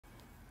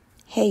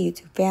Hey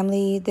YouTube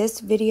family,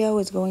 this video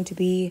is going to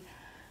be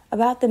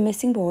about the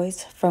missing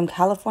boys from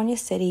California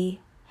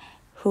City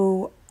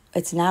who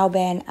it's now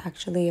been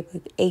actually I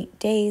believe 8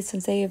 days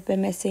since they have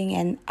been missing,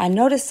 and I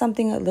noticed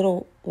something a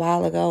little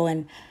while ago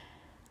and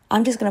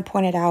I'm just going to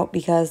point it out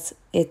because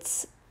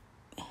it's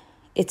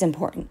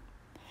important.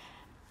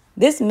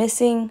 This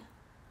missing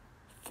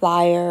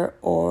flyer,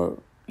 or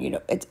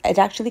it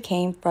actually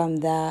came from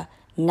the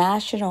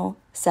National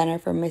Center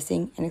for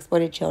Missing and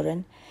Exploited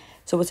Children.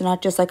 So it's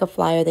not just like a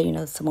flyer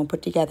that, someone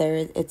put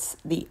together. It's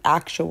the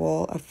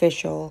actual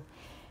official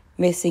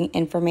missing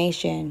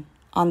information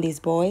on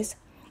these boys.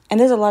 And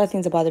there's a lot of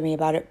things that bother me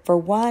about it. For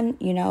one,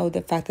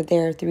 the fact that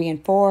they're 3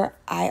 and 4,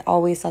 I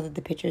always thought that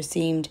the pictures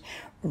seemed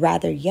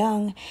rather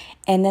young.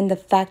 And then the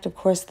fact, of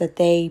course, that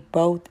they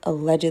both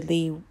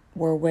allegedly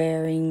were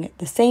wearing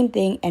the same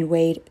thing and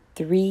weighed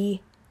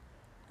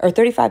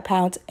 35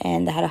 pounds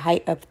and had a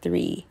height of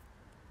 3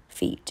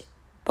 feet.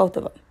 Both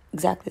of them,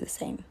 exactly the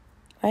same,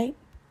 right?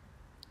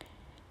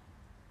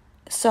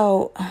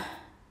 So,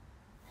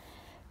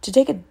 to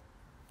take a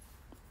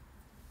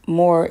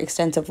more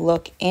extensive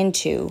look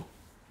into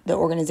the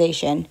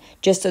organization,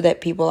 just so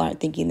that people aren't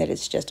thinking that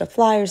it's just a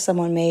flyer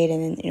someone made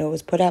and then, it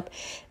was put up.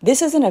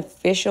 This is an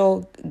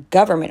official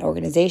government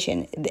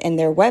organization, and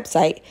their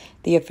website,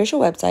 the official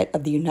website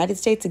of the United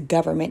States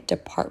Government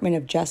Department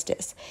of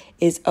Justice,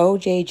 is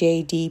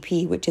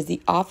OJJDP, which is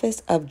the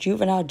Office of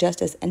Juvenile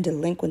Justice and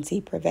Delinquency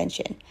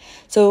Prevention.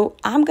 So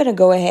I'm going to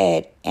go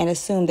ahead and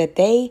assume that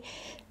they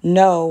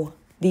know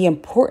the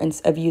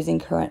importance of using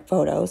current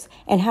photos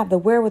and have the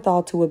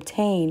wherewithal to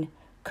obtain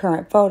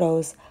current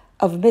photos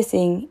of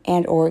missing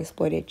and or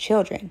exploited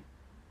children.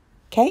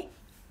 Okay?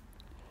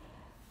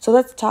 So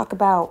let's talk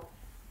about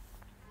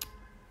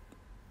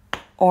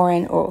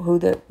Oren, or who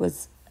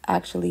was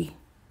actually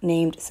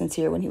named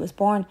Sincere when he was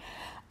born,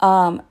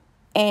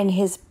 and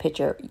his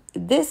picture.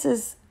 This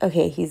is,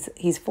 okay,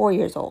 he's 4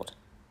 years old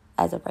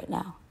as of right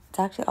now. It's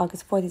actually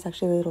August 4th. He's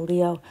actually a little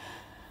Leo.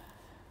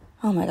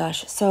 Oh my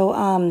gosh.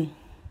 So,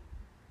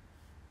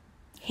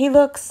 he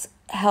looks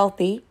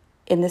healthy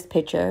in this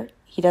picture.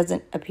 He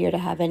doesn't appear to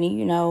have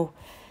any,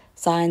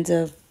 signs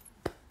of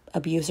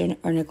abuse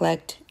or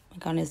neglect,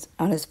 like on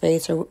his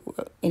face or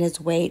in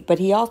his weight. But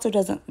he also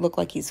doesn't look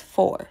like he's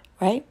 4,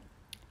 right?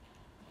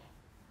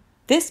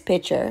 This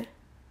picture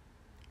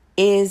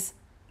is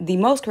the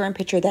most current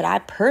picture that I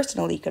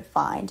personally could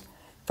find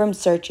from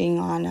searching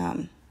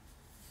on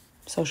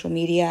social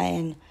media.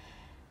 And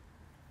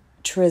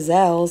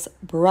Trezell's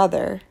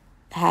brother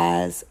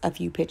has a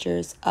few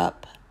pictures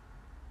up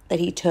that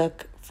he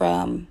took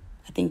from,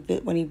 I think,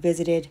 when he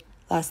visited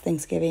last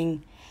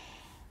Thanksgiving.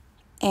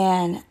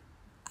 And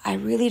I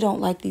really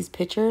don't like these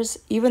pictures,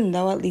 even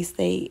though at least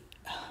they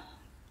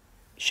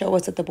show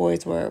us that the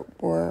boys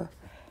were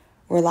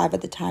alive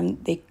at the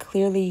time. They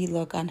clearly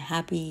look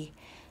unhappy.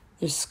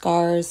 There's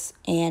scars,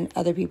 and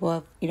other people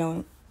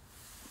have,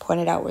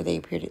 pointed out where they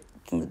appear to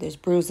think that there's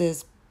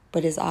bruises,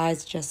 but his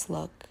eyes just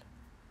look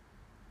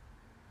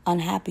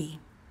unhappy.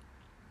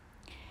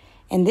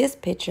 In this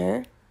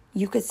picture,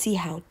 you could see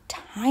how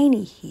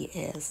tiny he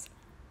is.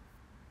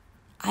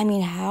 I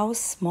mean, how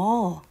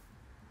small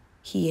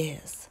he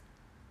is.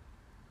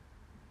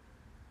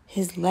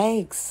 His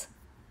legs,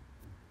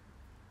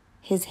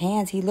 his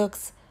hands, he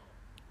looks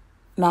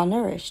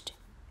malnourished.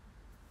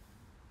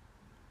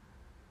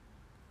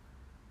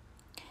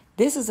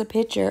 This is a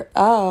picture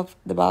of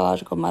the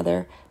biological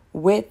mother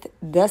with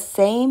the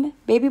same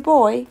baby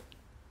boy,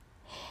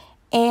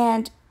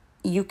 and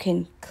you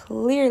can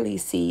clearly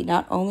see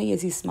not only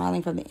is he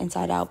smiling from the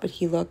inside out, but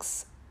he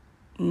looks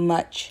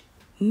much,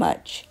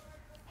 much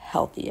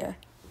healthier.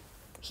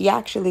 He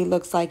actually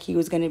looks like he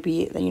was going to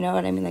be, you know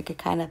what I mean? Like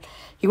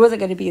he wasn't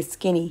going to be a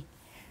skinny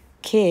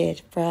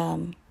kid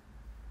from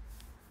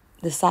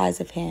the size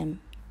of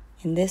him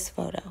in this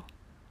photo.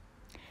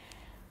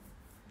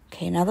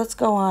 Okay, now let's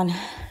go on.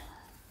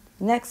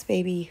 Next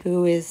baby,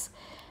 who is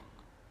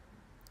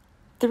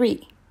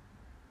 3.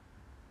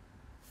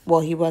 Well,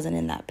 he wasn't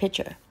in that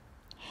picture.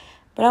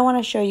 But I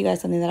want to show you guys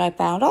something that I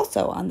found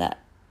also on that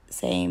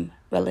same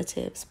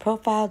relative's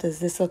profile. Does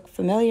this look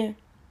familiar?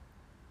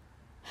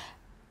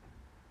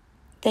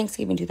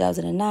 Thanksgiving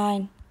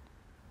 2009.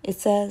 It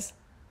says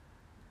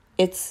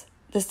it's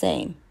the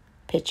same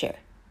picture.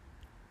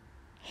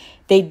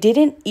 They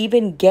didn't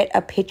even get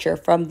a picture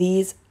from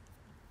these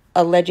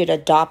alleged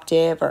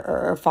adoptive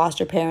or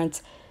foster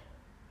parents.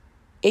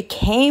 It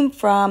came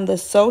from the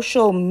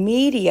social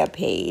media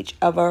page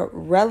of a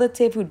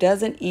relative who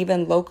doesn't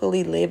even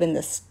locally live in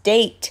the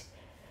state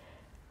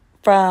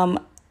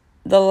from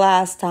the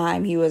last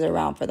time he was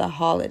around for the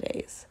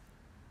holidays.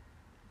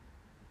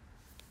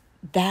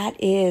 That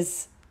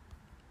is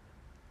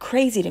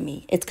crazy to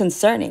me. It's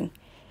concerning.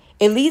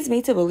 It leads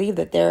me to believe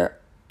that there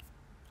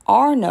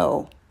are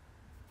no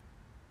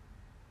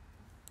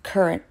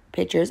current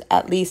pictures,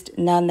 at least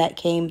none that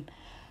came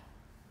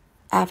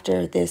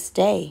after this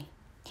day.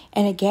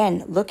 And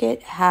again, look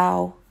at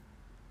how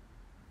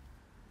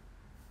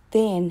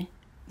thin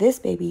this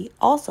baby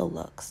also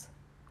looks.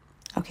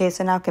 Okay,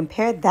 so now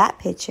compare that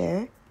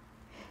picture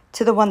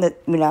to the one that,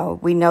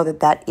 we know that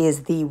that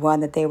is the one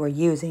that they were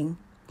using,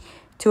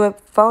 to a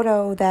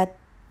photo that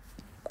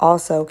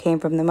also came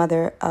from the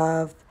mother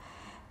of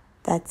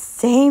that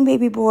same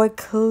baby boy,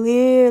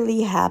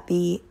 clearly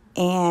happy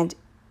and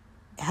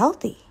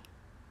healthy.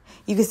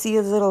 You can see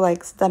his little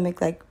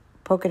stomach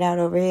poking out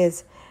over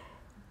his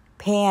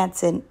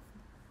pants, and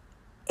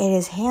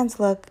his hands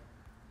look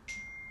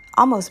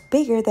almost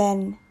bigger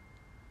than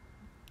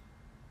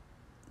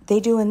they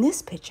do in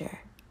this picture.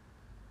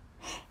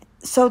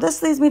 So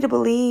this leads me to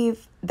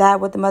believe that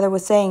what the mother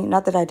was saying,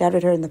 not that I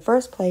doubted her in the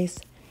first place,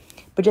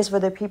 but just for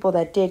the people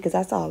that did, because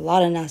I saw a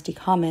lot of nasty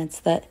comments,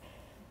 that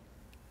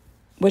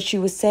what she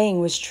was saying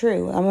was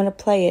true. I'm going to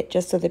play it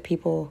just so that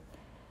people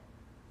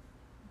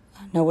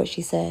know what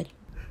she said.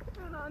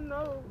 And I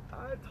know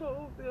I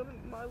told them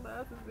my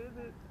last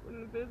visit,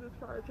 when the visits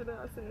prior to that,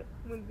 I said,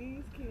 when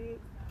these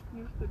kids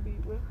used to be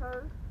with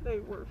her, they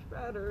were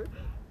fatter.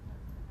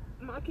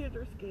 My kids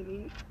are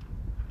skinny.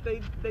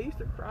 They used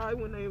to cry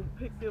when they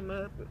picked them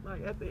up,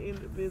 at the end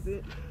of the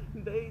visit.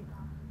 They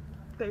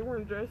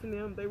weren't dressing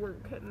them. They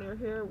weren't cutting their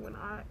hair when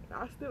I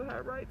still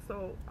had rights.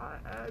 So I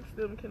asked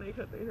them, can they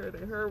cut their hair?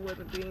 Their hair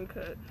wasn't being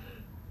cut.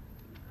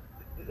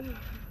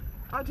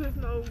 I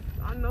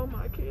know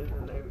my kids,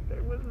 and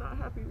they was not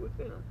happy with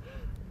them.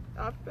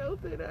 I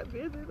felt it at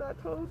visits. I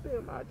told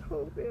them.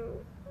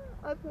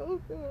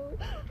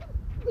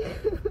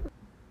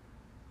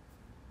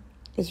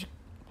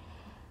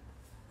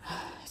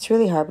 It's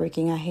really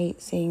heartbreaking. I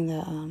hate seeing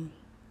the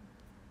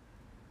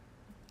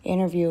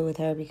interview with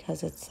her,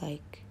 because it's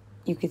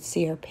you could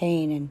see her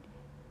pain. And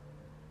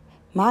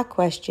my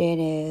question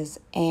is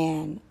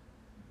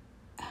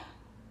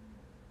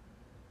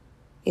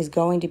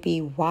going to be,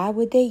 why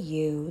would they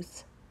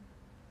use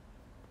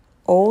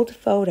old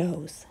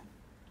photos?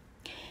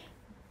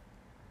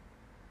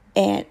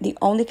 And the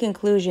only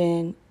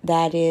conclusion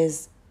that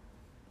is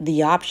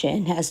the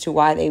option as to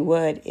why they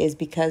would is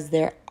because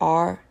there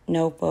are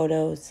no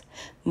photos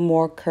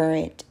more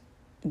current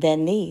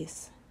than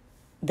these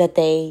that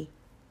they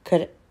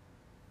could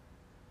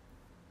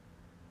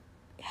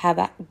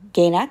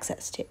gain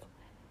access to.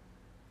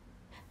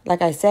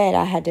 Like I said,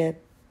 I had to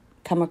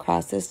come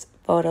across this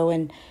photo,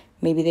 and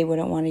maybe they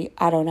wouldn't want to,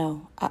 I don't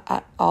know.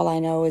 All I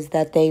know is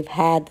that they've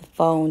had the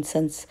phone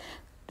since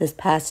this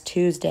past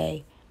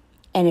Tuesday.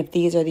 And if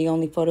these are the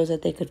only photos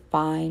that they could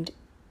find,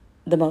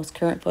 the most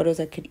current photos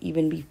that could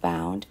even be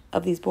found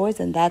of these boys,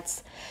 and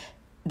that's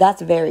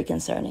very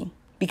concerning.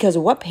 Because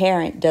what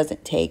parent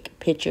doesn't take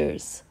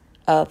pictures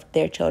of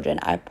their children?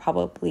 I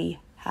probably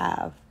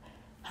have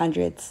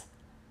hundreds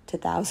to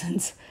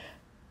thousands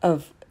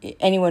of,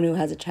 anyone who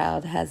has a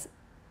child has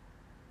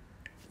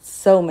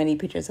so many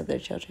pictures of their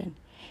children.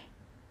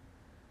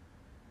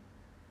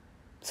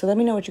 So let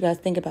me know what you guys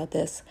think about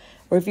this,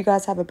 or if you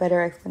guys have a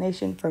better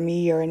explanation for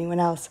me or anyone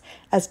else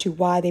as to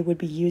why they would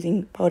be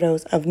using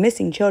photos of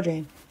missing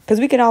children. Because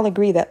we can all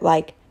agree that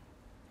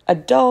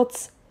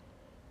adults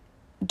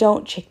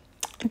don't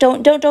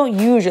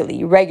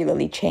usually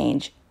regularly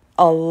change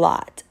a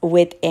lot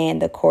within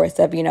the course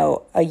of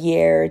a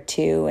year or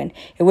two, and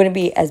it wouldn't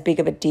be as big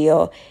of a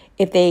deal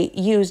if they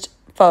used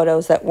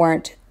photos that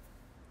weren't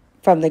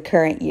from the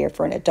current year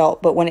for an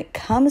adult. But when it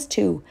comes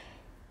to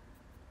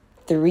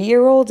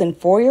 3-year-olds and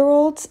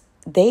 4-year-olds,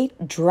 they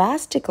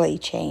drastically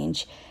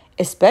change,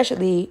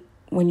 especially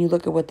when you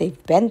look at what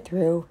they've been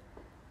through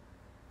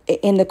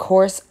in the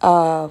course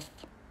of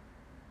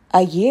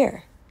a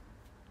year,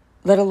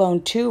 let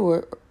alone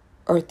 2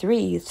 or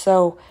 3.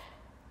 So,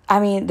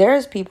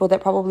 there's people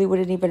that probably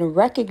wouldn't even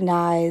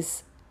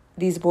recognize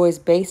these boys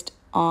based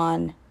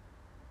on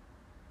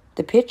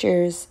the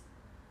pictures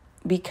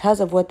because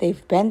of what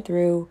they've been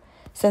through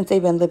since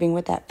they've been living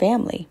with that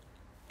family.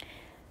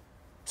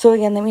 So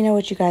again, let me know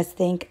what you guys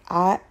think.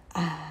 My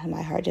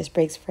heart just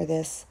breaks for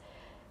this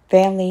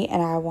family,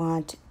 and I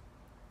want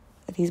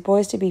these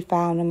boys to be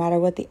found no matter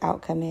what the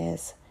outcome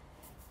is,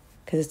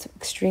 because it's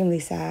extremely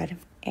sad.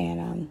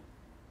 And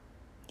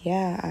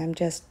I'm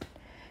just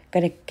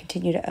going to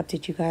continue to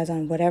update you guys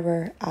on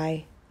whatever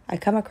I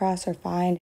come across or find.